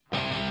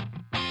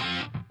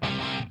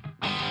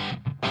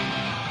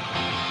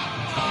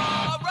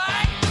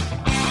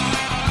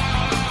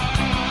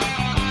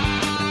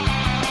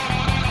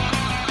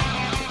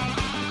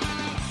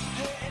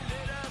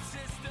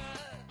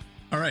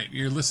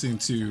You're listening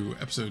to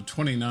episode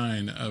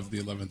 29 of the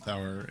 11th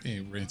Hour,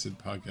 a Rancid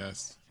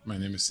podcast. My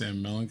name is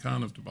Sam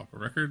Melancon of Debacle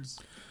Records.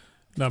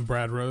 And I'm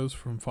Brad Rose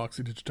from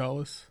Foxy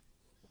Digitalis.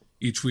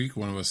 Each week,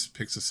 one of us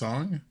picks a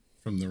song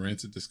from the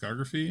Rancid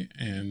discography,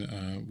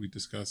 and we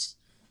discuss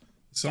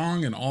the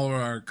song and all of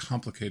our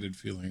complicated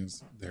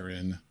feelings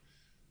therein.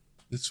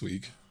 This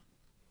week,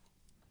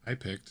 I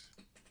picked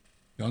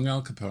Young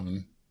Al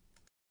Capone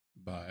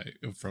by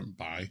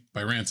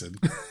Rancid.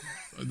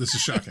 This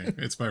is shocking.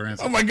 It's by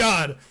Rancid. Oh my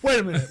God! Wait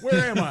a minute.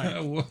 Where am I?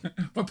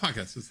 What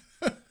podcast is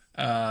this?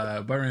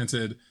 By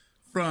Rancid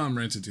from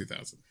Rancid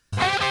 2000.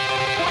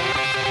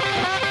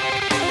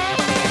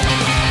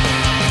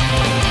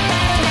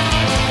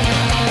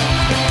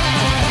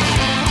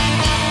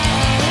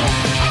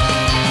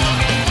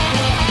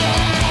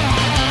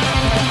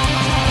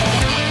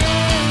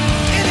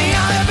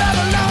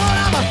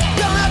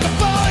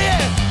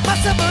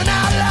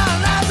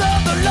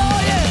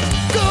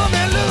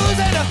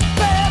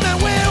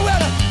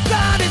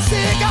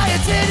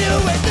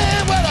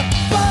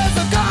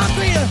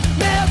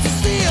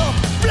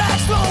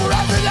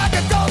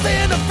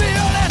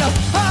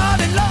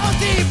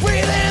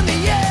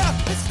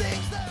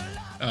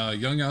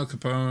 Young Al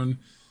Capone,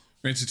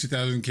 Rancid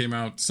 2000 came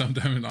out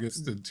sometime in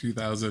August of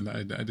 2000.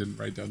 I didn't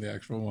write down the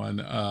actual one.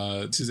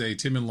 This is a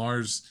Tim and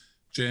Lars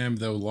jam,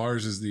 though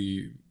Lars is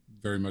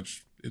very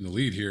much in the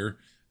lead here.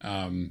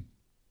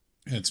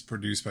 It's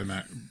produced by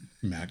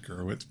Brett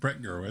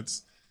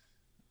Gurewitz.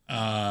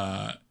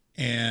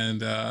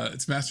 And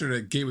it's mastered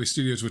at Gateway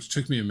Studios, which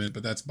took me a minute,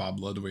 but that's Bob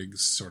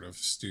Ludwig's sort of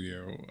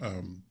studio,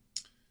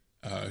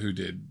 who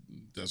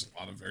does a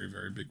lot of very,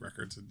 very big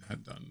records and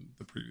had done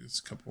the previous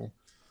couple.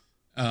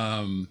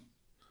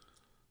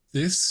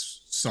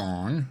 This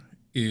song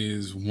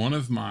is one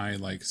of my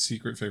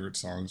secret favorite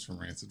songs from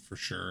Rancid for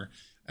sure.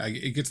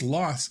 It gets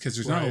lost because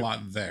there's not a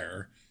lot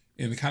there.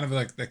 In kind of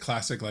the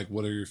classic,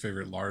 what are your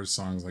favorite Lars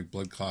songs, like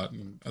Blood Clot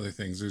and other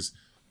things.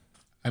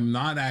 I'm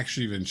not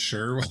actually even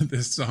sure what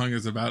this song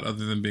is about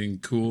other than being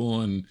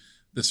cool. And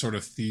the sort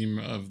of theme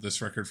of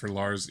this record for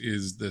Lars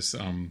is this,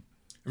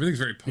 everything's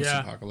very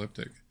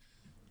post-apocalyptic.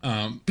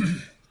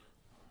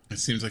 It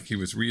seems like he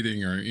was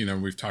reading, or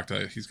we've talked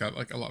about. He's got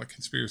a lot of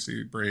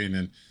conspiracy brain,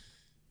 and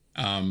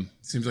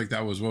seems like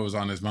that was what was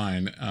on his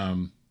mind.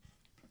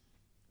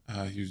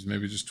 He was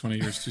maybe just 20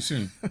 years too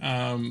soon.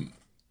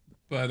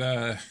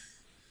 But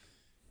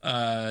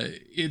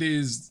it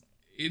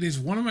is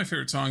one of my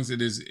favorite songs.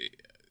 It's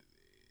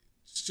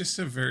just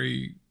a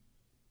very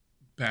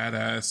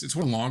badass. It's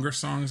one of the longer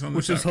songs on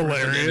this, which is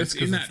hilarious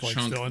because it's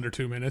still under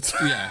 2 minutes.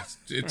 Yeah,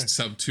 it's right.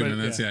 Sub 2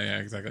 minutes. Yeah,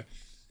 exactly.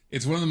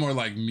 It's one of the more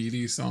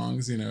meaty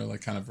songs,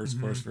 kind of verse,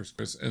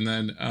 chorus. And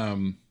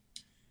then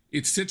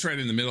it sits right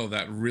in the middle of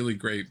that really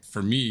great,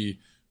 for me,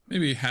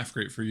 maybe half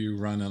great for you,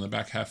 run on the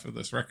back half of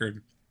this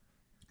record,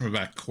 or the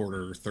back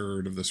quarter or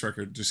third of this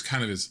record. Just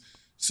kind of is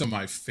some of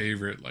my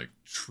favorite,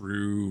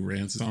 true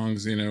Rancid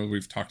songs.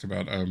 We've talked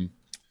about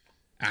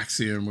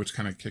Axiom, which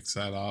kind of kicks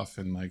that off.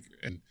 And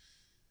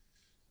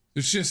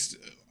there's just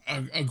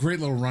a great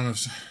little run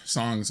of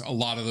songs. A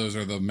lot of those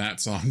are the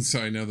Matt songs, so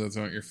I know those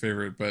aren't your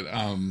favorite, but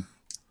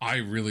I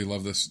really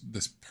love this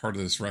part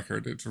of this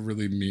record. It's a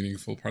really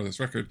meaningful part of this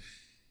record.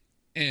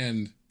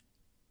 And,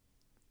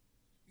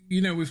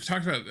 we've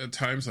talked about at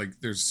times,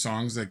 there's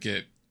songs that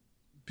get,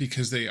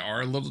 because they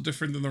are a little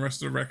different than the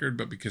rest of the record,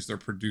 but because they're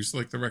produced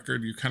like the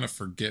record, you kind of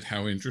forget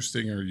how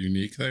interesting or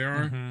unique they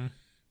are. Mm-hmm.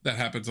 That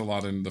happens a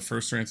lot in the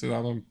first Rancid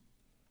album.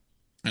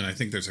 And I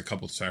think there's a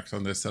couple tracks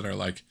on this that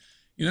are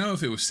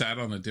if it was sat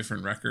on a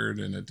different record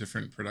and a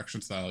different production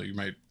style, you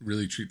might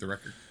really treat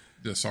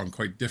the song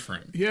quite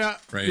different. Yeah.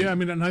 Right. Yeah. I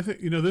mean, and I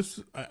think,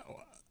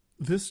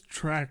 this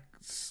track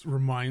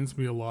reminds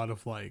me a lot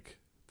of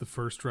the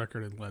first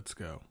record in Let's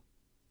Go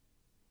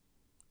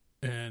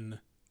in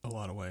a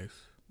lot of ways.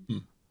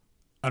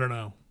 I don't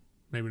know.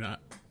 Maybe not.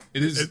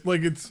 It is it's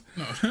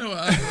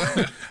no,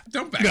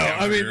 don't back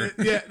out. I mean, here.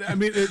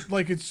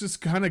 It's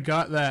just kind of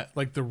got that,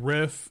 the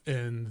riff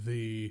and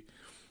the,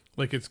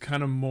 it's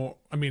kind of more,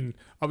 I mean,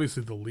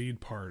 obviously the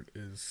lead part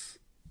is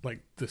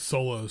the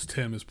solos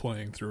Tim is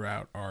playing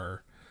throughout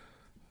are,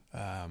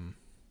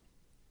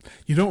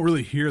 you don't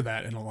really hear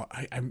that in a lot.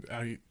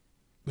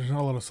 There's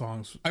not a lot of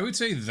songs. I would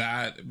say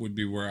that would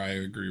be where I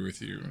agree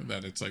with you,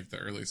 that it's the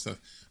early stuff.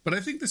 But I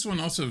think this one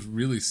also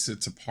really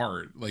sits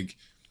apart.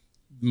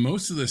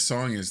 Most of this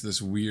song is this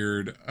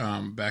weird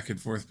back and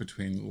forth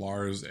between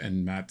Lars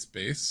and Matt's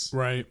bass.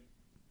 Right.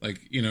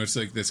 It's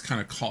this kind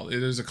of call.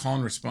 It is a call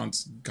and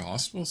response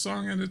gospel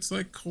song at its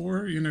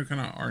core,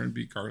 kind of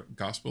R&B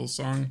gospel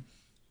song.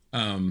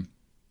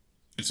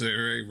 It's a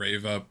very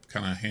rave up,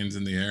 kind of hands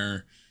in the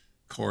air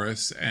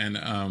chorus, and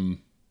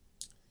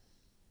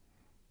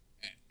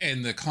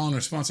the call and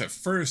response at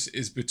first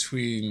is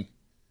between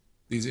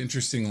these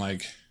interesting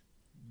kind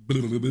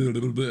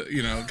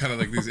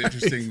of these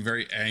interesting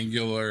very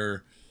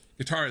angular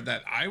guitar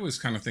that I was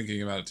kind of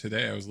thinking about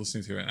today. I was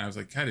listening to it and I was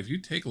like, God, if you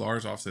take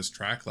Lars off this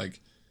track,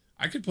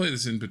 I could play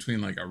this in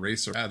between a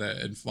Racer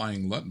and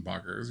Flying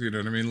Luttenbachers, you know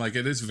what I mean?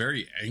 It is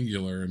very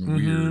angular and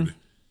weird.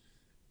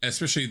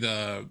 especially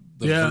the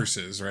Yeah.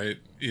 verses, right?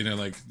 You know,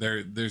 like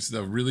there's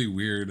the really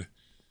weird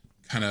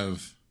kind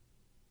of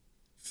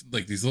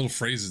like these little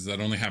phrases that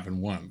only happen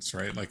once,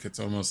 right? Like it's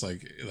almost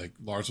like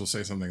Lars will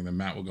say something, and then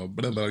Matt will go,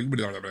 blah, blah,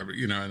 blah, blah, blah,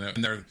 you know,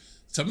 and they're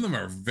some of them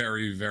are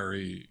very,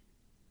 very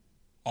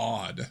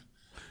odd.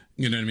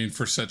 You know what I mean?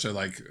 For such a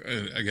like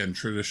again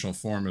traditional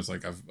form as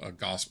like a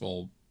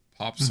gospel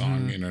pop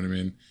song. You know what I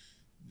mean?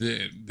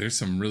 There's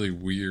some really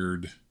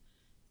weird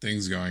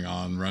things going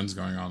on, runs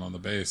going on the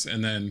bass,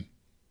 and then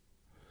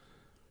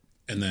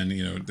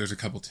you know there's a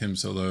couple Tim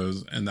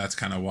solos, and that's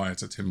kind of why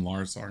it's a Tim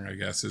Lars song, I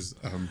guess. Is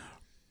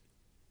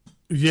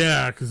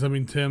Yeah, because I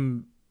mean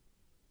Tim.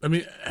 I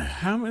mean,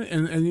 how many?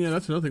 And yeah,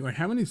 that's another thing. Like,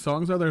 how many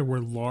songs are there where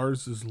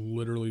Lars is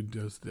literally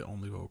just the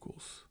only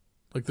vocals?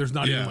 Like, there's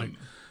not even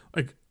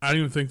like I don't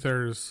even think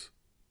there's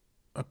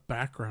a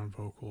background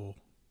vocal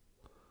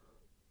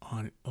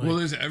on it. Like, well,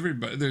 there's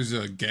everybody. There's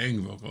a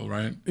gang vocal,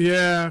 right?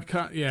 Yeah,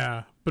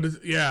 yeah, but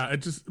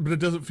it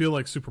doesn't feel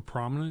like super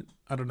prominent.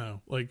 I don't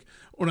know. Like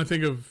when I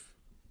think of,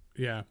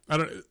 yeah, I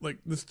don't like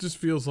this. Just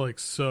feels like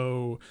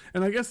so,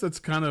 and I guess that's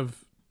kind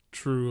of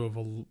true of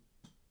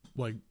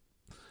like.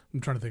 I'm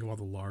trying to think of all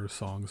the Lars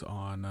songs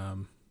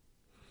on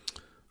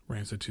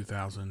Rancid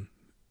 2000,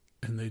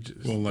 and they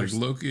just like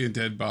Loki and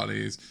Dead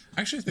Bodies.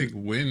 I actually think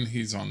when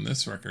he's on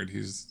this record,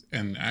 he's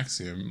an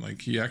Axiom.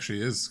 Like he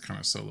actually is kind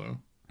of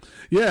solo.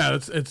 Yeah,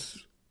 it's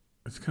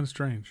kind of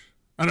strange.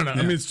 I don't know. Yeah.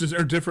 I mean, it's just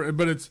different,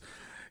 but it's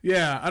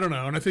I don't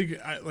know. And I think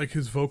like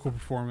his vocal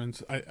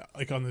performance,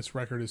 like on this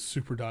record is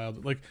super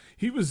dialed. Like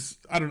he was,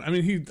 I don't. I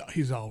mean,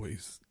 he's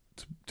always,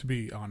 to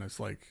be honest,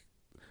 like.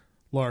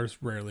 Lars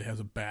rarely has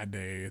a bad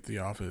day at the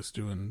office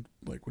doing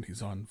like when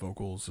he's on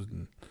vocals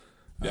and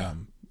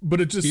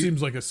but it just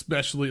seems like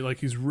especially like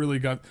he's really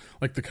got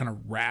like the kind of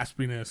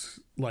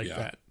raspiness like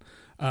that.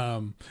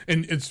 And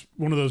it's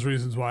one of those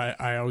reasons why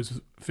I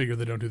always figure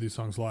they don't do these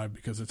songs live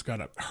because it's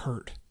gotta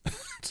hurt.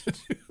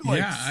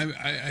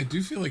 I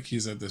do feel like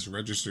he's at this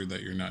register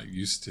that you're not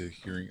used to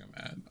hearing him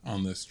at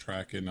on this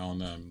track and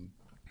on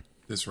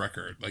this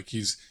record. Like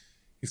he's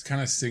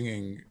kind of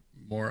singing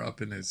more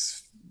up in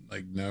his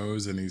like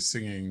nose, and he's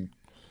singing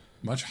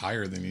much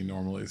higher than he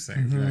normally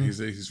sings. You know,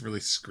 he's really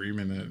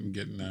screaming it and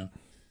getting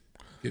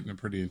a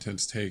pretty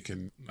intense take,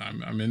 and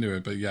I'm into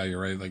it. But yeah,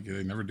 you're right. Like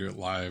they never do it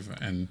live,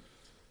 and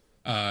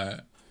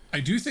I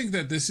do think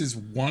that this is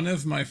one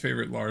of my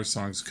favorite Lars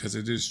songs because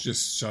it is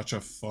just such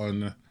a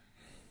fun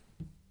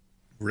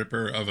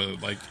ripper of a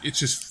like. It's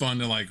just fun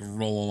to like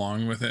roll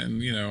along with it,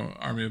 and you know,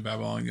 Army of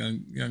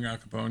Babylon, young Al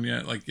Capone.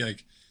 Yeah,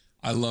 like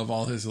I love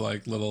all his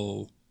like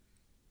little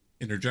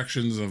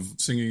interjections of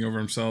singing over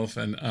himself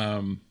and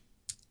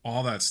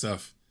all that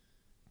stuff.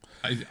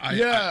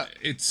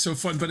 It's so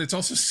fun, but it's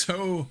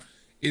also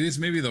it is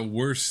maybe the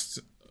worst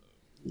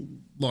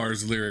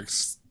Lars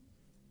lyrics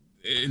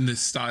in this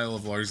style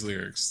of Lars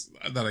lyrics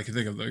that I can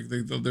think of. Like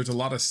there's a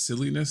lot of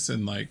silliness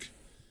and like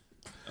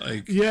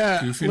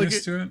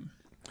goofiness to it.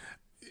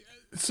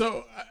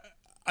 So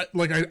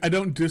I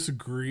don't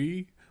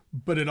disagree.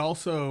 But it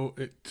also,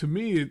 to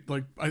me,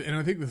 like, and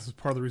I think this is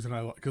part of the reason I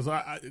like, because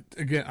I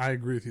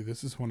agree with you.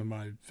 This is one of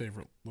my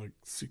favorite, like,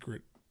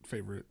 secret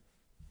favorite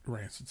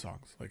Rancid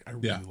songs. Like, I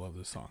really love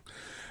this song.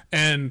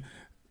 And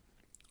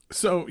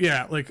so,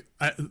 yeah, like,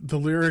 the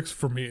lyrics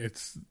for me,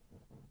 it's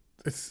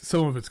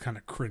some of it's kind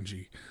of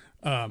cringy.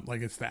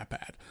 Like, it's that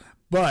bad.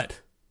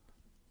 But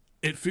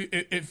it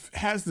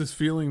has this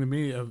feeling to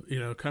me of, you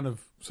know, kind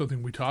of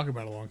something we talk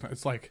about a long time.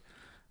 It's like,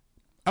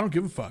 I don't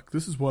give a fuck.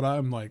 This is what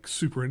I'm like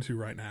super into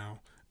right now,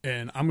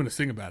 and I'm gonna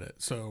sing about it.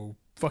 So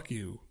fuck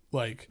you.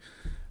 Like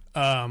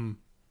the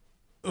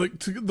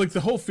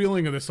whole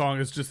feeling of the song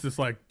is just this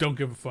like don't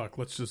give a fuck.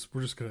 We're just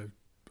gonna.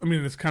 I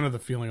mean, it's kind of the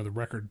feeling of the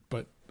record,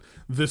 but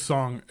this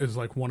song is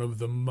like one of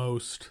the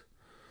most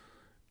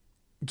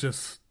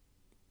just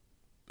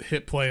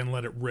hit play and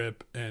let it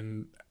rip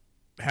and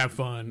have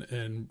fun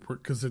and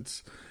because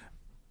it's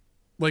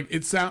like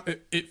it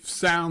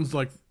sounds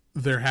like.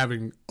 They're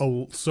having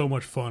so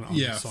much fun on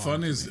the song.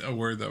 Fun is a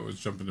word that was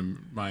jumping to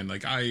mind.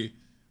 Like I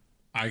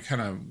kind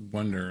of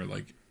wonder,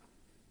 like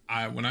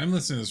when I'm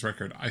listening to this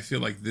record, I feel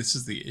like this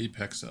is the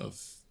apex of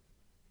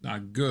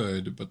not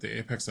good, but the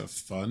apex of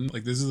fun.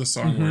 Like this is a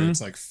song where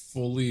it's like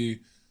fully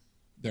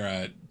they're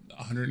at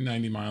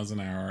 190 miles an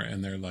hour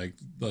and they're like,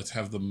 let's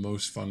have the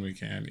most fun we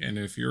can. And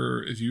if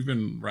you've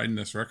been writing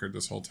this record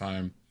this whole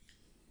time,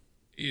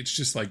 it's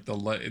just like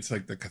it's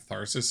like the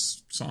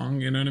catharsis song,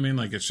 you know what I mean?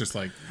 Like it's just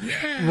like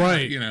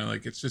right, you know,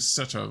 like it's just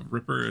such a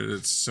ripper.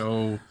 It's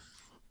so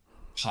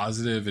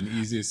positive and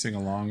easy to sing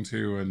along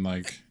to, and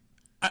like,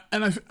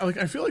 I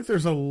feel like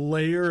there's a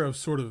layer of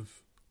sort of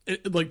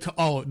like to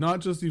all,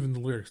 not just even the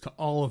lyrics, to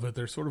all of it.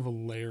 There's sort of a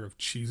layer of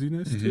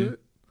cheesiness to it,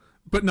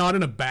 but not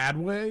in a bad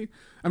way.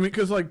 I mean,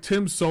 because like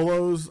Tim's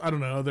solos, I don't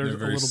know, they're a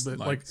little bit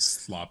like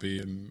sloppy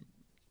and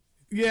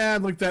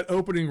like that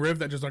opening riff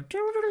that just like.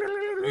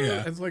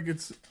 Yeah, it's like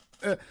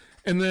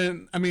and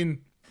then I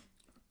mean,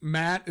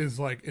 Matt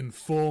is like in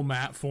full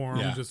Matt form,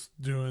 just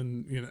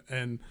doing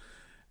and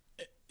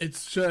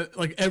it's just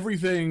like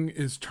everything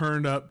is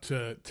turned up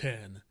to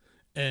 10,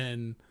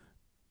 and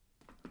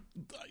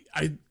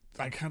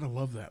I kind of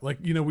love that. Like,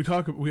 you know, we've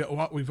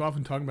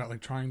often talked about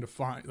like trying to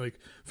find, like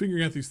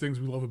figuring out these things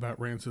we love about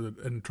Rancid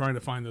and trying to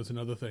find those in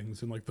other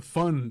things. And like the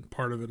fun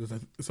part of it is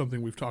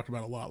something we've talked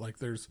about a lot. Like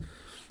there's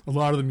a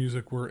lot of the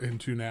music we're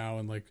into now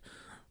and like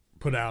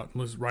put out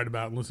and write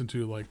about and listen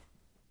to, like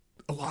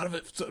a lot of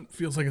it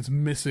feels like it's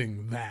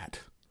missing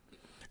that.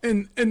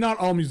 And not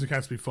all music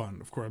has to be fun,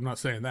 of course. I'm not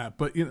saying that,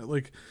 but you know,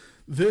 like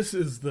this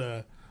is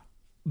the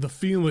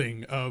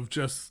feeling of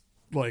just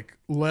like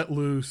let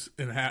loose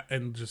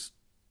and just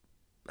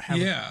have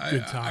a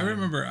good time. I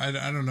remember. I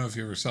don't know if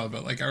you ever saw it,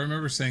 but like I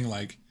remember saying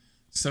like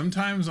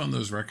sometimes on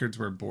those records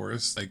where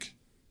Boris like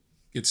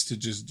gets to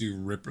just do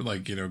ripper,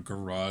 like, you know,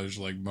 garage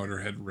like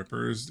Motorhead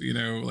rippers, you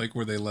know, like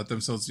where they let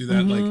themselves do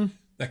that, like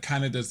that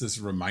kind of does this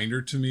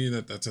reminder to me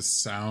that that's a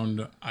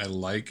sound I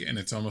like, and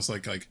it's almost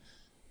like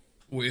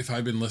if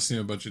I've been listening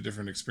to a bunch of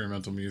different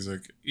experimental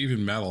music,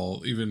 even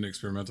metal, even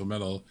experimental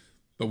metal,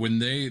 but when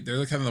they're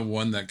kind of the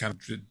one that kind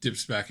of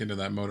dips back into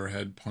that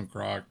Motorhead punk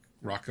rock,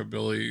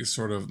 rockabilly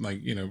sort of,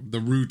 like, you know, the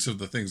roots of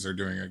the things they're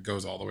doing, it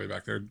goes all the way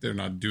back there. They're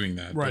not doing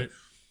that, right? But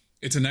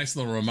it's a nice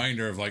little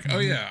reminder of like, oh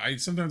yeah,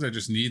 sometimes I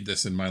just need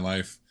this in my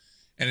life,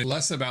 and it's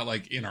less about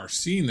like in our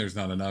scene there's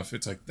not enough.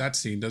 It's like that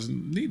scene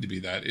doesn't need to be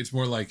that. It's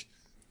more like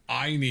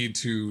I need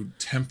to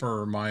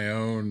temper my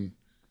own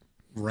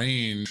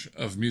range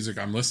of music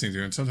I'm listening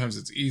to, and sometimes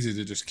it's easy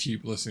to just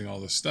keep listening to all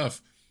this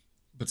stuff,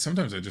 but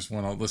sometimes I just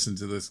want to listen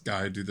to this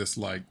guy do this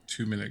like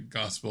 2-minute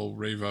gospel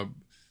rave up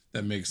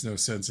that makes no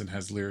sense and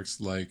has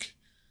lyrics like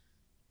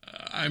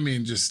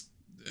just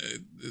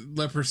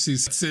leprosy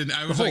sets in.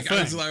 I was a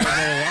little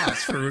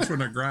lost for which one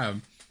to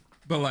grab,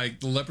 but like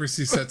the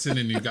leprosy sets in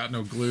and you got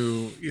no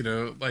glue, you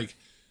know,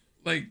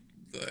 it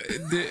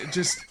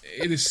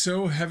is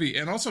so heavy.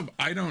 And also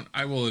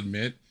I will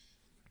admit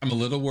I'm a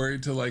little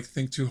worried to like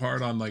think too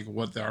hard on like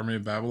what the Army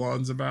of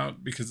Babylon's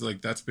about, because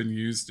like that's been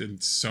used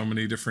in so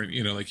many different,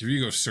 you know, like if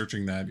you go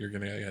searching that, you're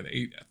gonna get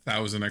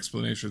 8,000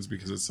 explanations,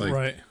 because it's like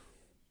right.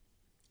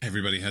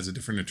 Everybody has a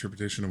different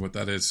interpretation of what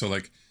that is. So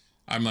like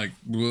I'm like,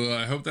 well,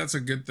 I hope that's a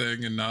good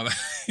thing and not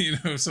you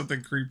know,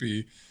 something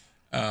creepy,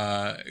 you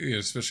know,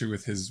 especially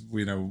with his,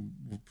 you know,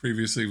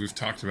 previously we've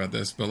talked about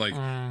this, but like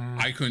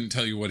I couldn't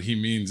tell you what he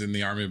means in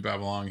the Army of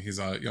Babylon. He's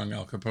a young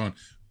Al Capone.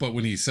 But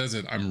when he says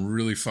it, I'm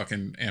really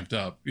fucking amped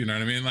up. You know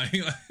what I mean? Like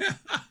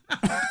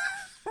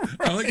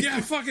I'm like, yeah,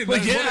 fuck it.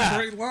 Like, what a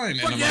great line.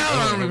 And I'm like,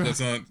 oh, I hope that's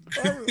not,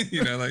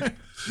 you know, like,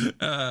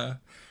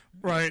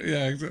 right.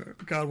 Yeah, exactly.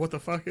 God, what the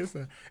fuck is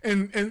that?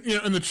 And you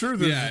know, and the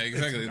truth is, yeah,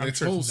 exactly. This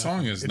whole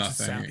song is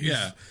nothing.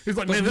 Yeah. He's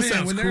like, man, this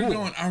sounds when cool. They're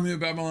going Army of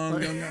Babylon,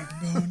 like, young Al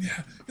Capone,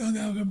 yeah, young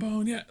Al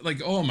Capone, yeah.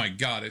 Like, oh my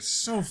God, it's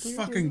so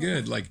fucking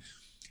good. Like,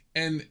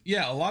 and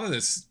yeah, a lot of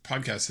this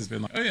podcast has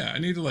been like, oh yeah, I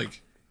need to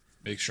like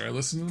make sure I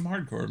listen to them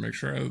hardcore, make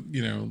sure I,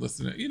 you know,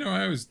 listen to, you know,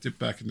 I always dip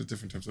back into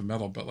different types of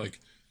metal, but like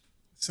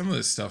some of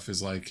this stuff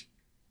is like,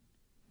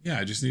 yeah,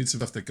 I just need some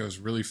stuff that goes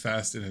really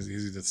fast and is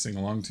easy to sing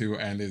along to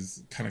and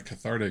is kind of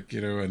cathartic, you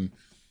know, and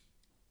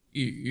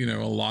you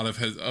know, a lot of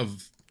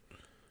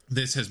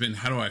this has been,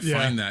 how do I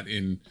find that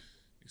in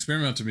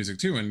experimental music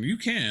too? And you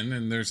can,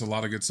 and there's a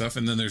lot of good stuff,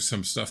 and then there's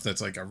some stuff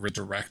that's like a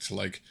redirect,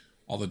 like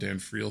all the Dan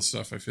Friel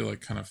stuff, I feel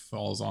like kind of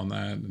falls on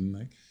that, and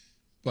like,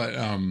 but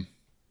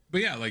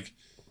yeah, like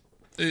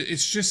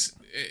it's just,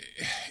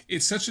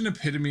 it's such an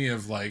epitome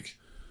of like,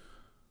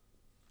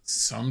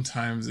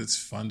 sometimes it's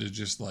fun to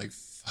just like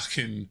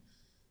fucking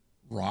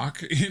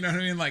rock, you know what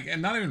I mean? Like,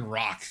 and not even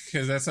rock,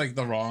 because that's like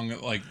the wrong,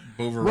 like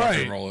over rock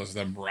and roll is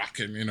them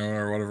rocking, you know,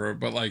 or whatever,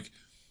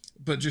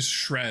 but just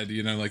shred,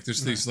 you know, like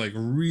there's these like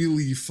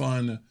really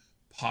fun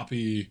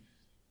poppy,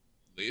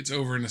 it's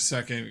over in a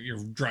second,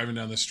 you're driving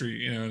down the street,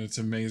 you know, and it's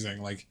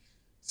amazing. Like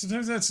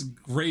sometimes that's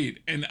great,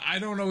 and I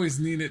don't always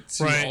need it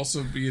to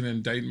also be an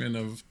indictment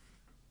of,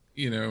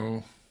 you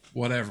know,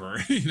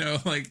 whatever, you know,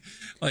 like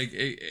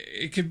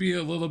it could be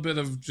a little bit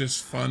of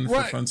just fun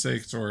for fun's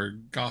sakes, or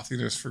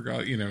gothiness for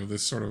God, you know,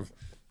 this sort of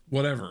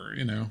whatever,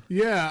 you know.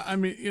 Yeah, I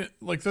mean, you know,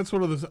 like that's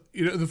one of those,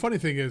 you know, the funny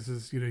thing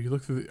is you know, you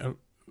look through the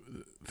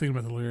thinking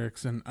about the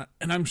lyrics, and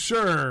I'm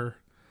sure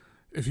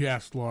if you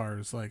ask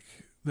Lars, like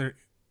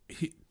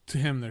to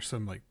him there's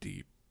some like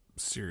deep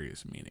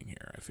serious meaning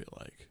here, I feel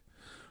like,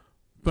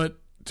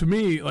 but to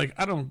me, like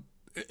I don't,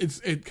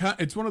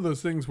 it's one of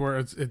those things where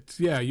it's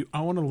yeah, I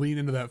want to lean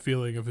into that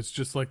feeling of it's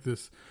just like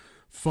this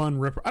fun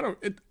ripper. I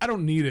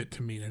don't need it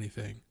to mean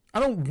anything. I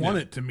don't want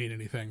it to mean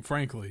anything,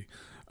 frankly.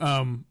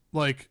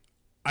 Like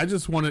I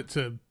just want it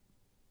to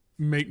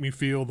make me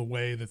feel the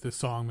way that this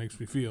song makes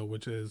me feel,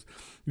 which is,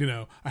 you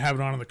know, I have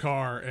it on in the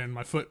car and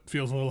my foot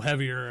feels a little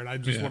heavier and I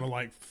just want to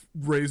like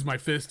raise my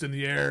fist in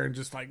the air and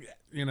just like,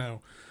 you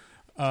know,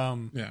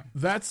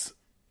 that's,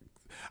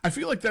 I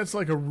feel like that's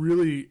like a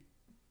really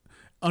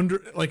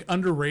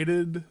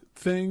underrated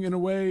thing in a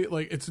way,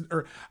 like it's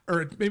or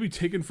it maybe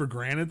taken for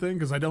granted thing,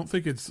 because I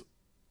think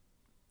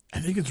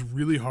it's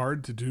really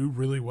hard to do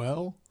really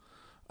well.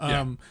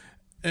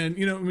 And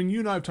you know, I mean, you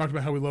and I have talked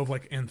about how we love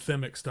like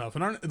anthemic stuff,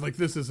 and like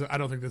this is, I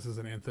don't think this is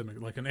an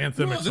anthemic, like an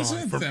anthemic this song.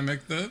 Is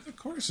anthemic. The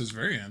chorus is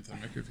very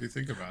anthemic if you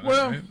think about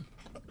well, it. Right?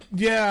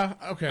 Yeah,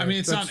 okay. I mean,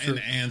 it's not true. An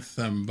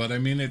anthem, but I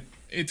mean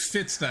it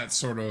fits that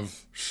sort of.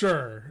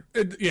 Sure.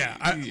 It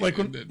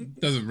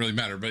doesn't really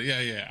matter, but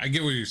yeah, I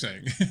get what you're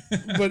saying.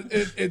 But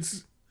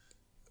it's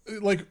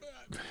like,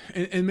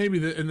 and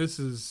maybe and this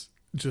is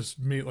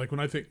just me. Like when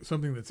I think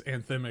something that's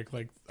anthemic,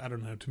 like I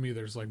don't know, to me,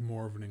 there's like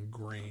more of an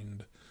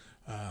ingrained.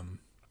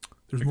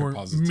 There's like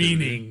more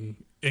meaning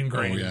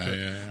ingrained.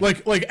 Yeah.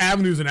 Like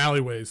Avenues and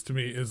Alleyways to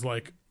me is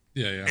like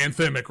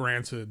anthemic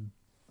Rancid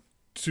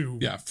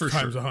for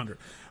times 100.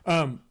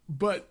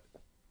 But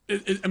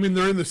I mean,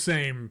 they're in the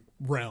same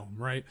realm,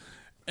 right?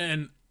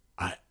 And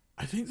I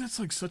think that's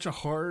like such a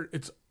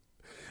hard.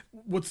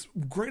 What's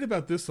great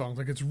about this song,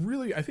 like it's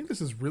really, I think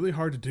this is really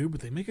hard to do, but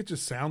they make it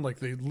just sound like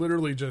they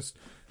literally just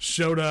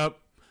showed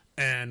up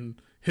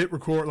and hit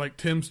record. Like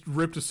Tim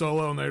ripped a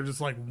solo and they just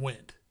like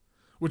went.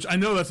 Which I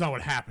know that's not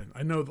what happened.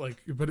 I know,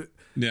 like, but it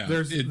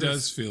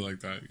does feel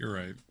like that. You're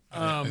right.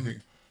 I think,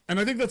 and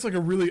I think that's like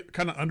a really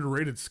kind of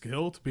underrated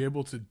skill to be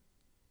able to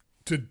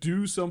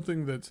do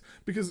something that's,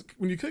 because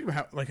when you think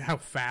about how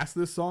fast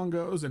this song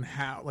goes and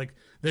how like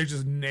they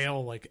just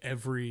nail like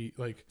every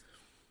like.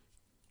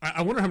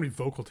 I wonder how many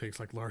vocal takes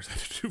like Lars had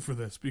to do for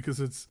this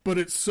because it's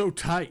so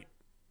tight.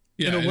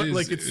 Yeah,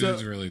 it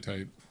is really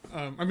tight.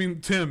 I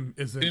mean, Tim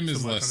is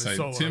less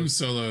tight. Tim's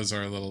solos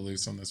are a little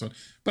loose on this one,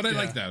 but I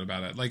like that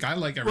about it. Like I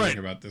like everything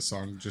about this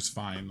song just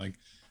fine. Like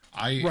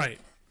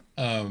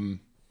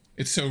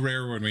it's so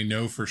rare when we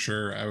know for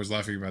sure. I was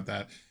laughing about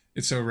that.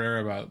 It's so rare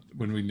about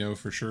when we know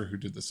for sure who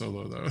did the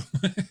solo though.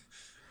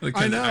 Like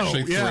I know,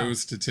 actually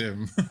throws to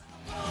Tim.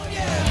 Oh,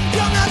 yeah.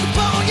 You're not the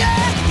bone,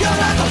 yeah. You're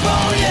not the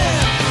bone,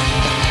 yeah.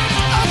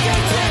 Okay,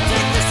 Tim,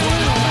 take this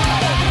one home.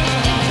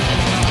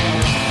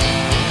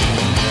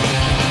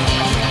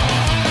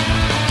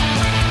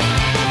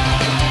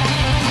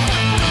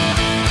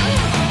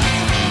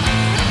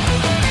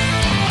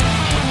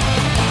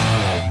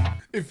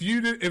 If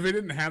it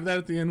didn't have that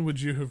at the end,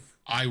 would you have?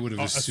 I would have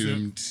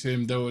assumed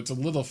Tim, though it's a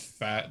little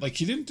fat. Like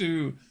he didn't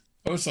do.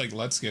 Oh, it's like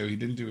Let's Go. He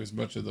didn't do as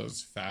much of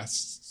those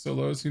fast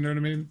solos. You know what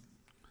I mean?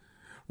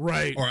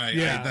 Right. Or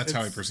that's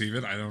how I perceive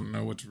it. I don't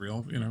know what's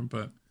real,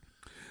 but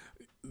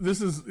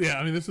this is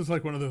this is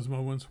like one of those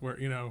moments where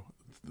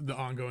the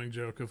ongoing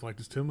joke of like,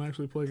 does Tim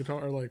actually play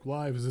guitar like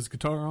live? Is his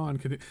guitar on?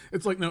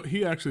 It's like, no,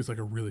 he actually is like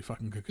a really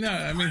fucking good guitar.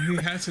 No, I mean he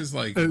has his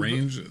like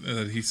range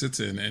that he sits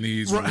in, and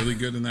he's really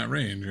good in that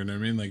range. You know what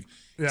I mean? Like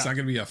it's not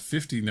going to be a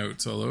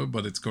 50-note solo,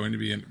 but it's going to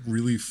be a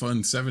really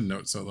fun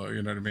 7-note solo.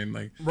 You know what I mean?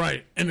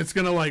 Like and it's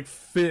gonna like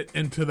fit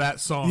into that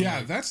song.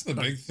 Yeah, that's the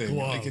big thing.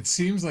 Glove. Like it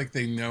seems like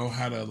they know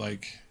how to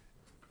like.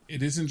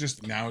 It isn't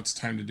just now it's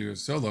time to do a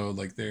solo.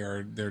 Like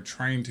they're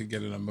trying to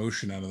get an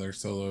emotion out of their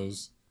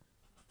solos.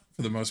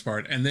 For the most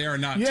part, and they are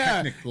not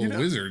technical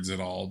wizards at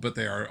all, but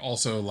they are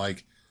also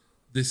like,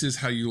 this is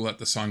how you let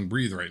the song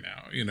breathe right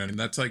now, and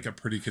that's like a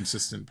pretty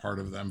consistent part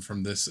of them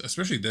from this,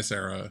 especially this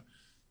era,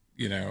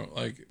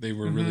 like they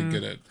were really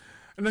good at.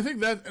 And I think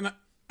that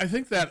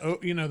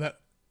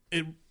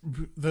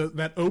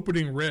that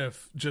opening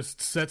riff just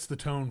sets the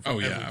tone for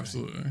everything.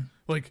 Absolutely.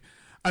 Like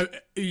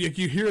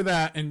you hear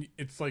that and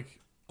it's like,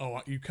 oh,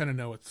 you kind of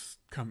know it's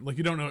coming. Like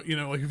you don't know,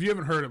 like if you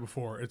haven't heard it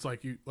before, it's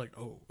like you like,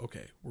 oh,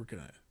 okay,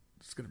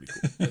 it's gonna be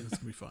cool. It's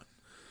gonna be fun.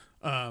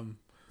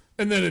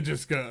 And then it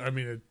just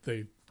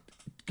they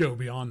go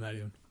beyond that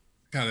even.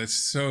 God, it's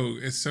so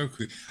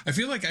cool. I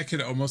feel like I could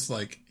almost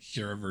like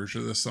hear a version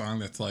of the song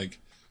that's like,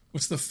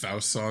 what's the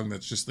Faust song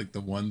that's just like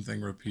the one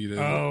thing repeated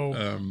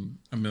a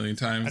million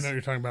times? I know what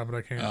you're talking about, but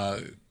I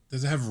can't.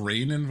 Does it have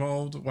rain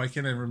involved? Why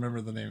can't I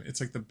remember the name? It's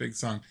like the big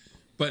song,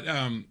 but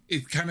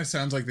it kind of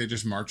sounds like they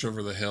just march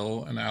over the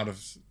hill and out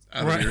of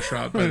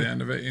earshot by the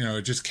end of it.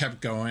 It just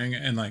kept going,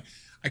 and like.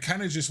 I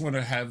kind of just want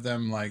to have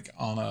them like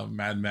on a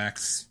Mad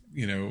Max,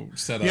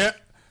 setup. Yeah.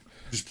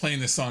 Just playing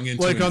this song into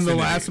like infinity. On the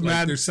last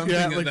like, there's something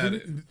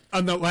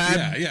on the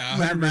last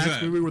Mad Max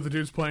movie where the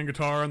dude's playing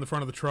guitar on the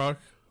front of the truck.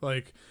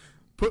 Like,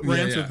 put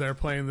Rancid there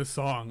playing this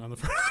song on the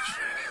front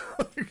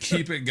of the truck.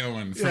 Keep it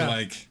going for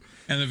like,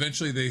 and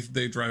eventually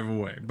they drive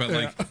away. But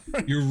like,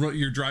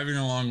 you're driving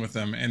along with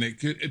them, and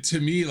it to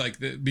me like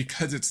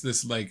because it's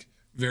this like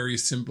very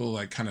simple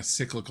like kind of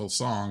cyclical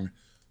song.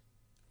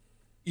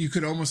 You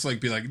could almost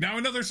like be like, now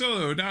another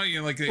solo. Now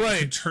it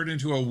could turn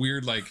into a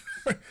weird like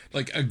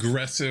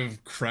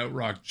aggressive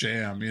krautrock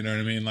jam. You know what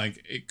I mean?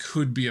 Like it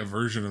could be a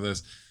version of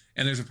this.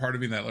 And there's a part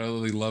of me that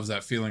really loves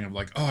that feeling of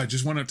like, oh, I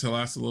just want it to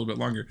last a little bit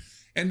longer.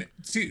 And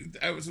see,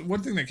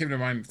 one thing that came to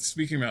mind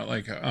speaking about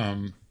like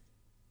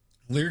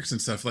lyrics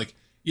and stuff. Like,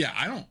 yeah,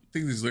 I don't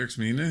think these lyrics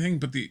mean anything,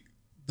 but the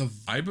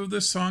vibe of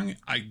this song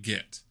I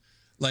get.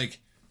 Like.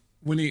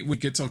 When he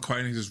gets all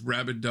quiet and he's just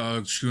rabid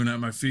dogs chewing at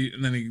my feet,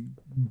 and then he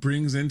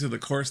brings into the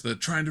chorus the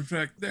trying to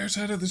protect their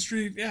side of the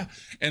street,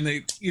 and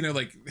they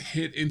like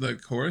hit into the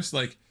chorus,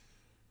 like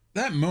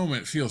that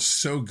moment feels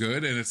so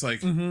good, and it's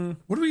like,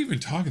 what are we even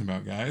talking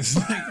about, guys?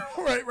 Like,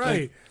 right.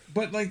 Like,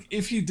 But like,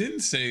 if he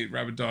didn't say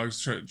 "rabid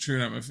dogs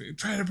chewing up my feet,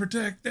 try to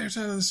protect their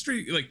side of the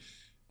street," like,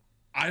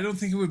 I don't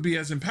think it would be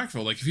as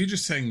impactful. Like, if you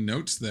just sang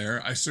notes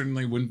there, I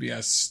certainly wouldn't be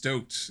as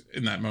stoked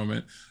in that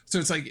moment. So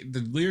it's like the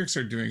lyrics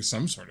are doing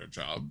some sort of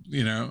job,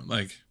 you know?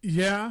 Like,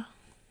 yeah.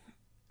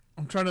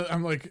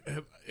 I'm like,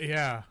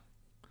 yeah.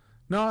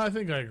 No, I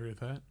think I agree with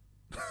that.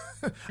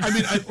 I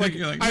mean,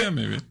 you're like, yeah,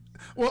 maybe.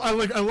 Well, I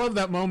love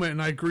that moment,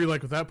 and I agree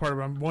like with that part.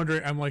 But I'm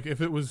wondering, I'm like, if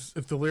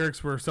the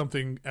lyrics were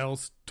something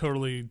else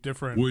totally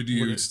different, would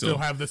it still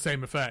have the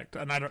same effect?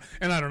 And I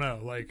don't know,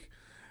 like,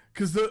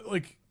 because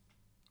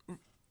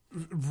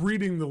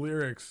reading the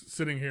lyrics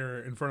sitting here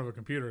in front of a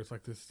computer, it's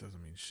like, this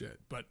doesn't mean shit.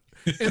 But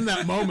in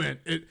that moment,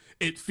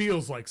 it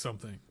feels like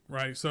something,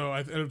 right? So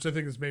which I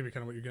think is maybe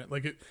kind of what you're getting.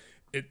 Like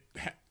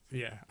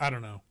yeah, I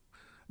don't know.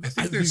 I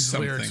think there's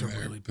something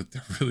there, but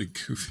they're really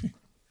goofy.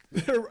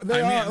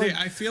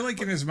 I feel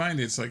like in his mind,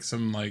 it's like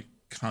some like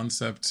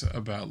concept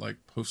about like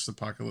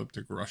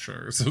post-apocalyptic Russia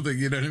or something.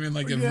 You know what I mean?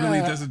 Like it really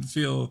doesn't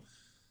feel.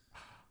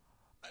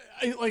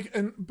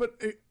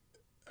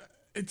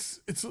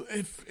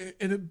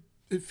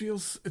 It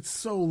feels, it's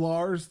so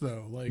Lars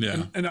though. Like,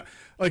 yeah. and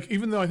like,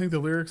 even though I think the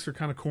lyrics are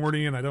kind of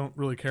corny and I don't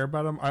really care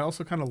about them, I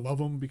also kind of love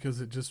them because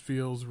it just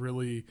feels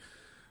really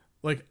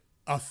like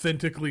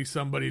authentically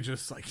somebody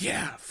just like,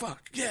 yeah,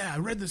 fuck yeah, I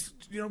read this,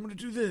 I'm gonna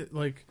do this.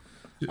 Like,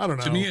 I don't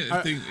know. To me,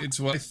 I think it's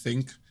what I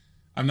think.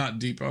 I'm not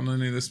deep on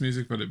any of this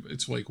music, but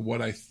it's like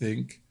what I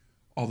think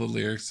all the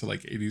lyrics to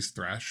like 80s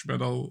thrash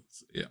metal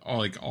all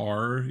like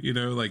are,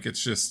 like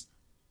it's just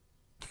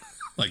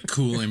like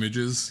cool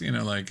images,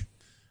 like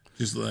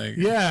just like,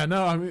 yeah,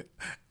 no, I mean,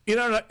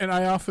 and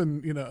I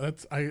often,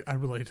 that's, I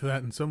relate to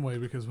that in some way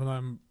because when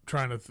I'm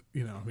trying to,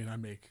 I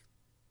make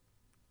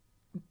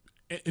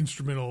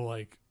instrumental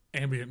like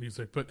ambient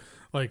music, but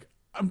like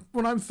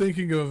when I'm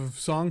thinking of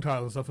song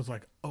titles and stuff, it's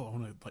like, oh, I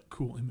want to like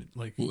cool image,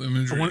 like cool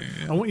imagery.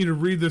 I want you to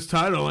read this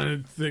title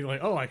and think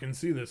like, oh, I can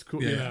see this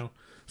cool,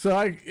 So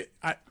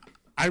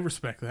I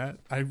respect that.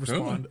 I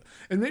respond,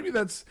 and maybe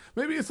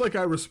it's like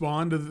I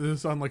respond to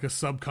this on like a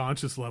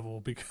subconscious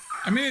level because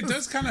I mean it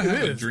does kind of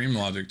have a dream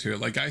logic to it.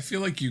 Like I feel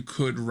like you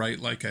could write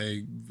like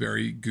a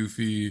very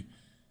goofy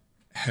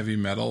heavy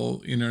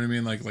metal, you know what I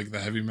mean? Like the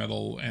heavy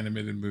metal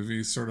animated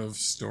movie sort of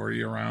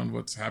story around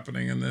what's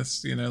happening in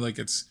this. Like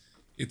it's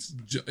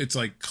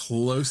like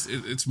close.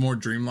 It's more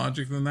dream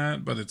logic than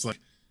that, but it's like.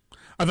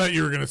 I thought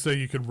you were gonna say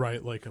you could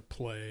write like a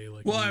play.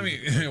 Like, well, I mean,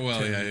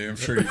 yeah, I'm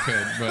sure you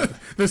could, but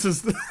this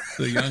is the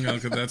young Al.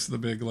 That's the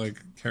big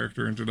like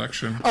character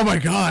introduction. Oh my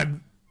god,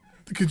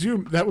 could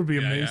you? That would be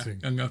amazing.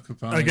 Young Al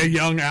Capone, like a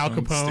young Al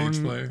Capone,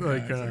 stage play.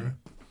 Like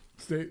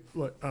state.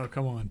 Like, oh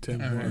come on,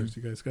 Tim,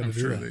 you guys got to do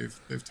sure that.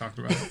 They've talked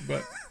about it,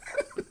 but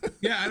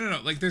yeah, I don't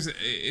know. Like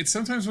it's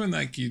sometimes when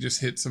like you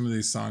just hit some of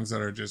these songs that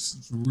are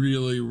just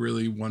really,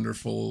 really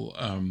wonderful,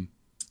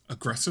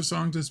 aggressive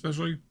songs,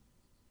 especially.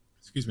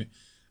 Excuse me.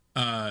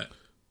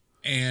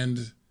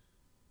 And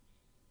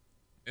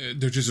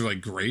they're just like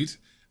great.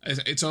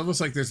 It's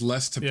almost like there's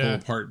less to pull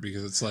apart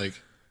because it's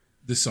like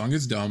this song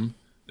is dumb.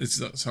 The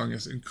song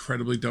is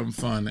incredibly dumb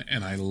fun,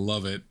 and I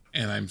love it.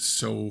 And I'm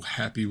so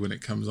happy when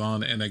it comes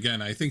on. And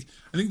again, I think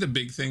the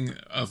big thing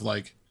of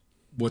like,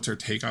 what's our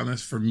take on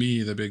this? For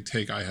me, the big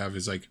take I have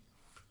is like,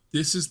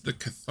 this is the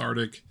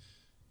cathartic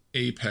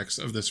apex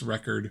of this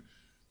record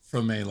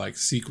from a like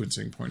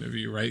sequencing point of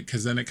view, right?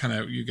 Because then it kind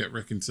of, you get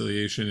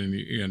reconciliation and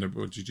you end up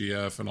with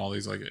GGF and all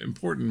these like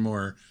important,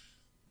 more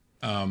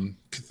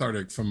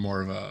cathartic from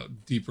more of a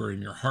deeper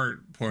in your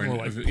heart point more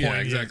like of yeah,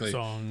 exactly.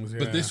 Songs,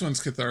 But this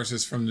one's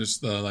catharsis from just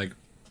the like,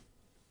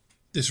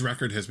 this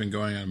record has been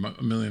going at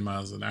a million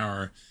miles an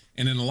hour,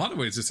 and in a lot of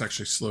ways this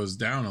actually slows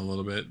down a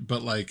little bit,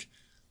 but like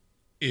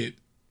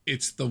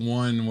it's the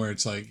one where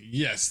it's like,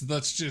 yes,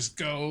 let's just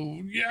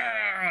go,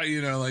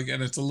 yeah, like,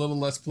 and it's a little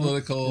less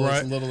political, right.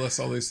 It's a little less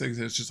all these things.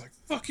 It's just like,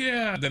 fuck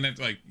yeah. Then it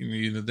like,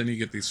 then you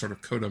get these sort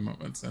of coda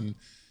moments, and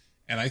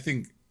I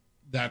think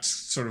that's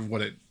sort of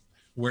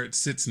where it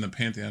sits in the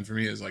pantheon for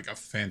me is like a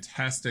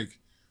fantastic,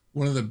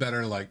 one of the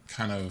better like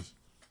kind of,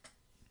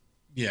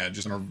 yeah,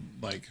 just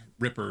like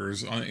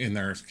rippers in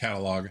their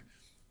catalog,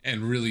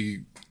 and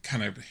really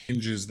kind of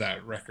hinges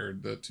that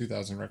record, the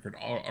 2000 record,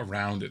 all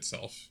around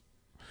itself.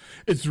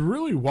 It's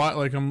really wild.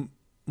 Like I'm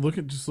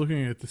looking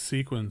at the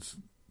sequence,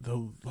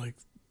 the like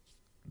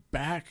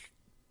back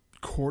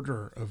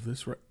quarter of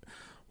this.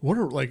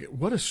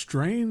 What a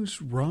strange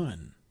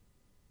run.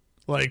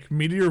 Like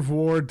Meteor of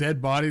War,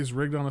 Dead Bodies,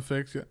 Rigged on a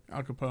Fix,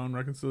 Al Capone,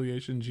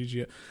 Reconciliation,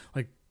 GG.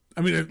 Like,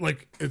 I mean,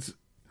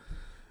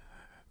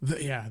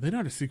 they know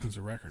how to sequence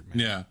a record, man.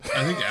 Yeah,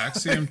 I think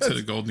Axiom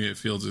to Golden Gate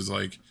Fields is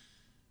like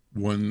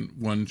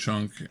one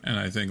chunk, and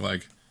I think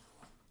like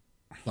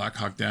Black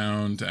Hawk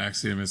Down to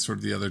Axiom is sort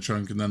of the other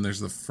chunk, and then there's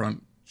the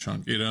front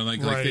chunk,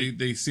 like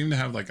they seem to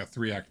have like a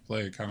 3-act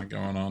play kind of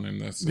going on in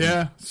this.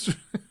 Yeah.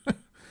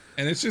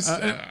 And it's just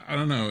I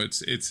don't know,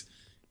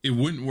 it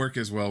wouldn't work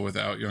as well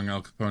without Young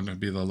Al Capone to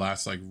be the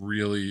last like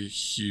really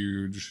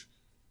huge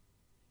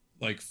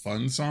like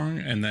fun song,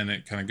 and then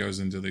it kind of goes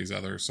into these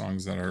other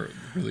songs that are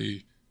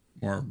really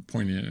more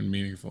poignant and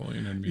meaningful,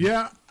 you know what I mean?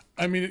 Yeah,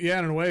 I mean, yeah,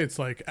 in a way, it's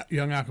like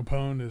Young Al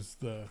Capone is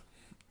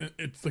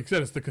it's like I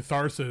said, it's the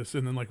catharsis,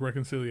 and then like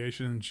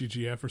Reconciliation and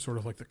GGF are sort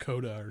of like the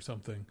coda or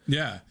something.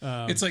 Yeah,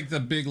 it's like the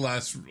big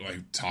last,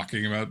 like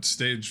talking about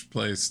stage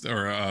plays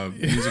or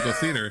musical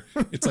theater.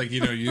 It's like,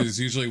 there's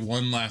usually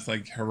one last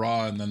like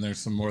hurrah, and then there's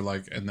some more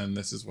like, and then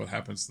this is what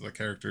happens to the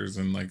characters,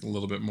 and like a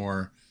little bit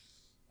more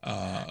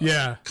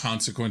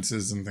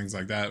consequences and things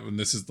like that. And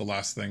this is the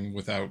last thing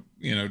without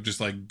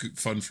just like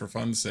fun for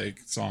fun's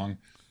sake song.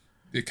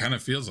 It kind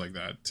of feels like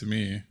that to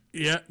me.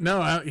 Yeah,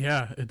 no,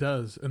 yeah, it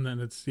does. And then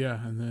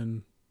and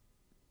then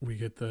we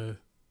get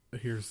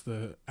here's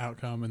the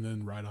outcome, and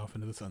then Ride Off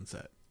into the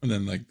Sunset. And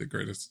then like the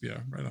greatest,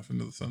 Ride Off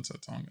into the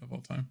Sunset song of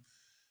all time.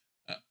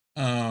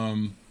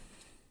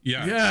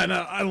 Yeah,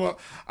 no,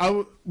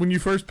 when you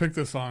first picked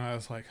this song, I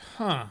was like,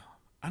 I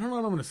don't know what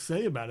I'm going to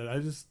say about it. I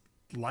just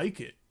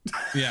like it.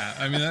 Yeah,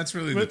 I mean, that's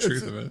really the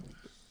truth of it.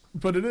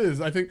 But it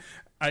is. I think,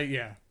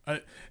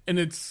 and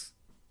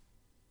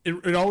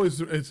it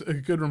always, it's a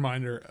good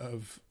reminder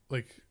of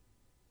like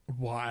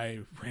why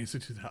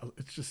Rancid 2000.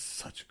 It's just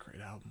such a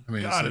great album. I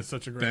mean, God, it's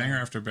such a great banger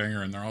album. after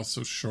banger, and they're all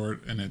so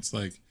short. And it's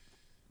like,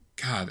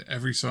 God,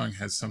 every song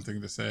has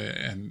something to say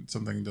and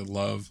something to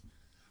love.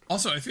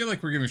 Also, I feel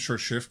like we're giving short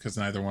shift because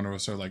neither one of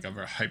us are like a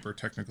hyper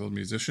technical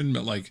musician,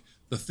 but like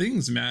the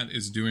things Matt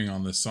is doing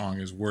on this song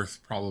is worth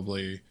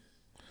probably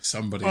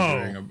somebody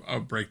doing a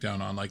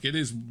breakdown on. Like, it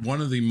is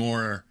one of the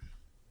more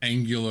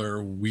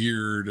angular,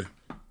 weird,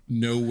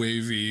 no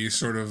wavy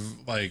sort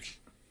of like,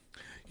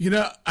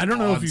 I don't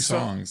know if you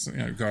songs. Saw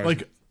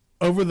like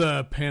over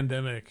the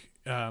pandemic.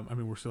 I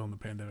mean, we're still in the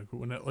pandemic, but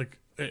when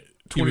 2020,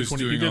 he was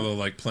doing all the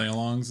like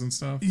play-alongs and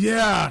stuff.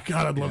 Yeah,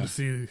 God, I'd love to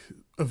see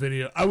a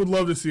video. I would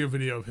love to see a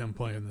video of him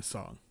playing this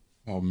song.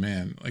 Oh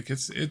man, like it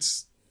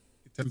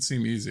doesn't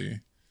seem easy.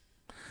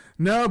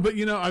 No, but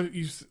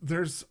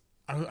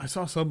I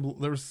saw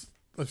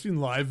I've seen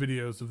live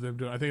videos of them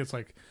doing. I think it's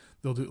like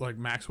they'll do like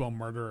Maxwell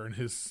Murder, and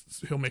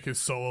he'll make his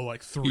solo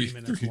like 3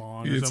 minutes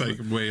long. It's like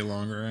way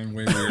longer and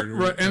way weirder.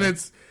 Right, and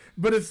it's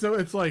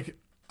like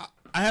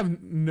I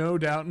have no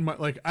doubt in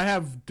I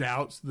have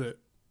doubts that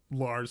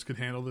Lars could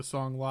handle this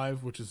song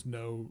live, which is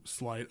no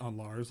slight on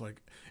Lars.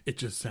 Like, it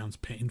just sounds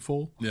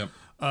painful. Yep.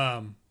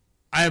 I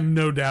have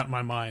no doubt in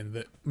my mind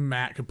that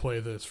Matt could play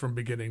this from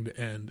beginning to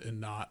end and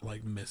not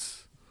like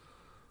miss.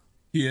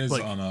 He is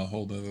on a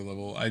whole other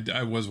level.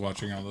 I was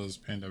watching all those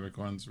pandemic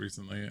ones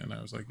recently, and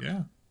I was like,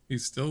 yeah,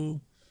 he's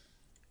still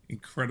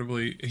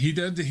incredibly. He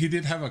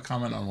did have a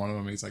comment on one of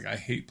them. He's like, I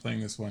hate playing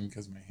this one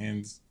because my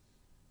hands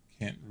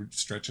can't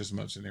stretch as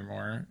much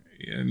anymore.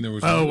 And there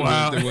was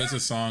there was a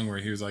song where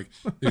he was like,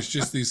 there's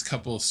just these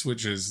couple of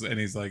switches, and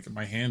he's like,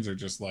 my hands are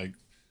just like,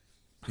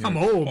 I'm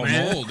old,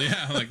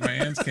 yeah, like my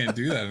hands can't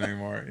do that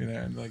anymore,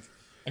 and like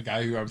a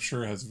guy who I'm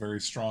sure has very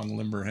strong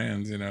limber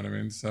hands, you know what I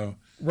mean? So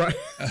right,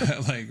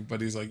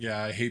 but he's like,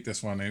 yeah, I hate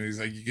this one, and he's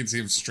like, you can see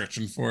him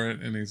stretching for it,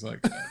 and he's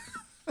like,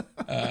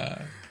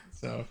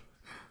 so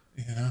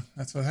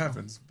that's what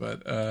happens.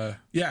 But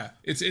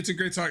it's a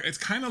great song. It's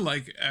kind of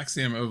like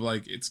Axiom of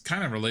like, it's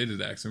kind of related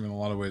to Axiom in a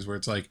lot of ways, where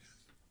it's like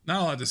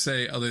not a lot to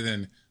say other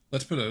than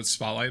let's put a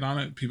spotlight on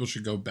it. People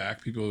should go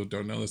back. People who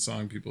don't know the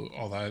song,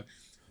 all that.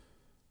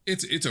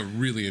 It's a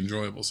really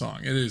enjoyable song.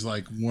 It is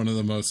like one of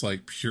the most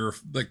like pure,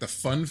 like the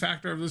fun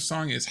factor of this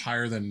song is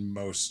higher than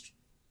most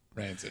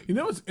Rancid.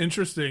 What's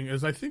interesting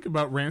is I think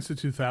about Rancid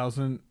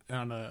 2000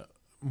 on a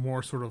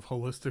more sort of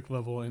holistic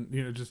level, and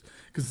just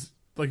because,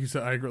 like you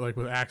said, I agree. Like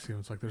with Axiom,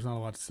 it's like there's not a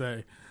lot to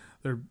say.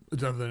 Other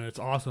than it's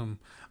awesome.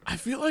 I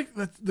feel like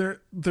that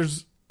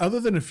there's other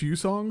than a few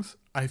songs,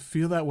 I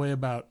feel that way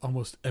about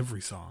almost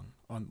every song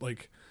on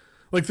like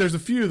there's a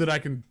few that I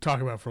can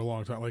talk about for a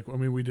long time. Like, I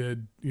mean, we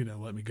did,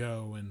 Let Me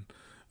Go, and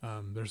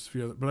there's a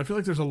few other, but I feel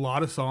like there's a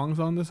lot of songs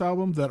on this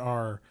album that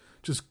are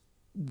just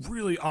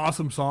really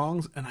awesome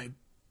songs, and I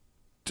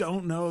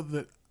don't know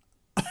that.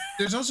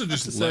 There's also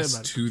just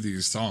less to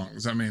these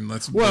songs. I mean,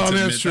 let's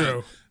that's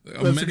true.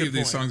 Many of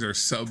these songs are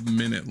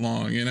sub-minute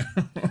long,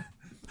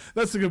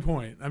 That's a good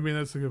point. I mean,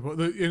 that's a good point.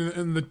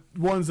 And the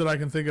ones that I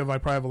can think of, I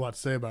probably have a lot to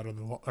say about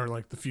are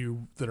like the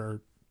few that are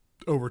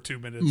over 2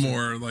 minutes.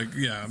 More like,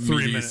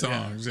 3 minute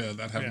songs,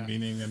 that have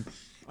meaning.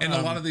 And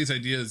a lot of these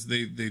ideas,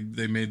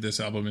 they made this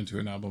album into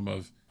an album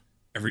of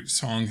every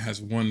song has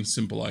one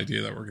simple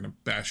idea that we're going to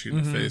bash you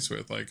in the face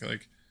with. Like,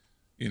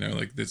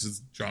 this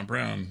is John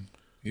Brown.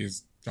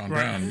 He's John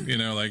Brown,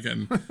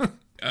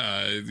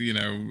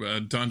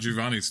 and Don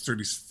Giovanni's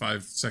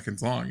 35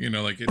 seconds long,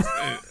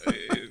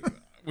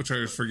 which I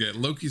always forget.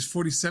 Loki's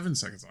 47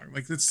 seconds long.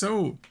 Like, it's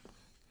so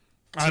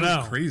I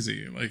know,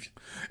 crazy. Like,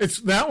 it's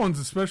that one's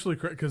especially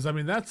crazy because I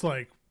mean that's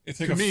like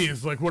to me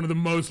is like one of the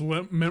most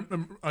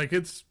like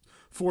it's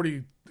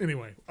 40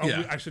 anyway.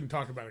 I shouldn't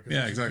talk about it.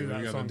 Exactly. Do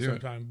that we song do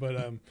sometime. But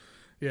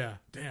damn,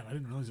 I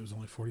didn't realize it was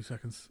only 40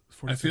 seconds.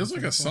 It feels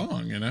like a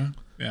song,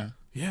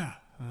 Yeah.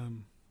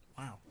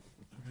 Wow.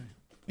 Okay.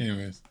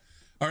 Anyways,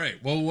 all right.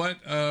 Well, what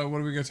are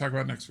we going to talk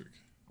about next week?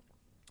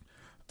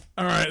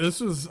 All right, this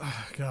was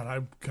God.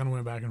 I kind of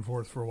went back and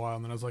forth for a while,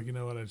 and then I was like, you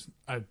know what?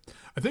 I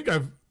think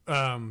I've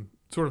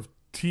sort of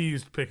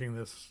teased picking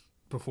this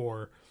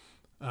before.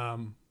 I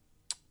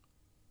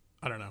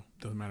don't know.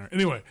 Doesn't matter.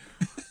 Anyway,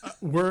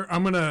 we're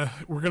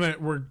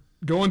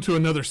going to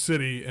another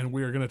city, and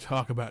we are going to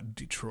talk about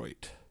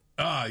Detroit.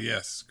 Ah,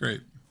 yes,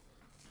 great.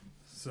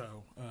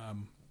 So,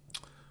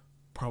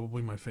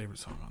 probably my favorite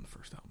song on the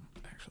first album,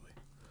 actually.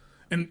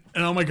 And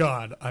oh my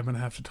God, I'm going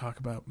to talk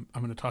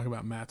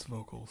about Matt's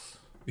vocals.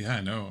 Yeah,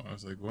 I know. I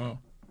was like, whoa.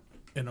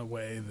 In a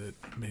way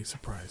that may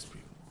surprise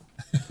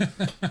people.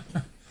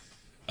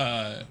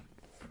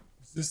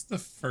 Is this the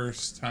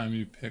first time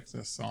you picked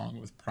a song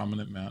with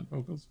prominent Matt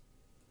vocals?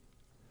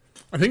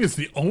 I think it's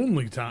the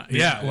only time.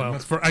 Yeah, well,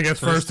 I guess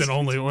first and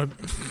only one.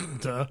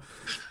 Duh.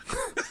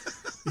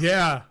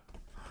 Yeah,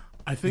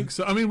 I think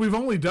so. I mean, we've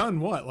only done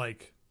what,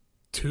 like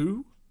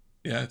 2?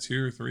 Yeah,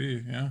 2 or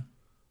 3. Yeah.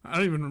 I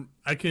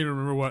can't even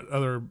remember what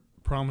other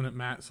prominent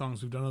Matt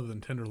songs we've done other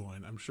than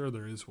Tenderloin. I'm sure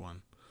there is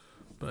one,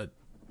 but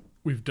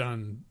we've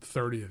done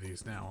 30 of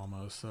these now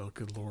almost. So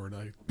good Lord,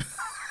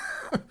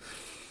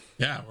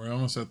 Yeah, we're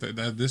almost at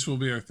that. This will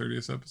be our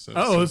 30th episode.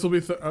 Oh, so. This will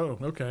be. Oh,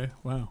 okay.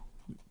 Wow,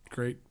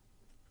 great.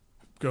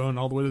 Going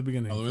all the way to the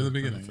beginning. All the way to the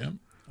beginning. Yep.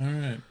 All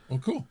right. Well,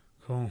 cool.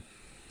 Cool.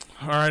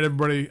 All right,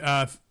 everybody.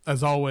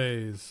 As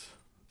always,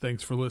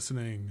 thanks for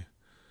listening.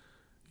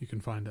 You can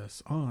find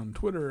us on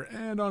Twitter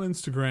and on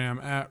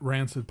Instagram at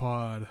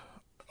RancidPod.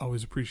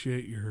 Always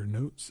appreciate your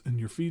notes and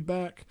your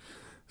feedback.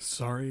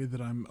 Sorry that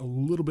I'm a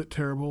little bit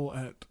terrible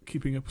at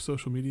keeping up with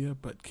social media,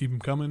 but keep them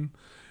coming.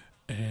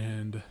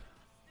 And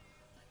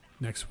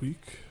next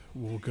week,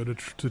 we'll go to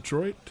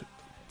Detroit.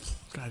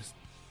 Guys,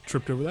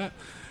 tripped over that.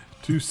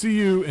 To see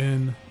you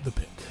in the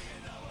pit.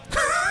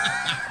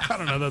 I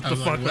don't know what the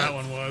fuck that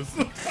one was.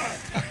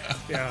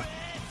 Yeah.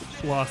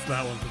 Lost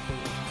that one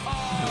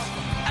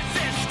completely.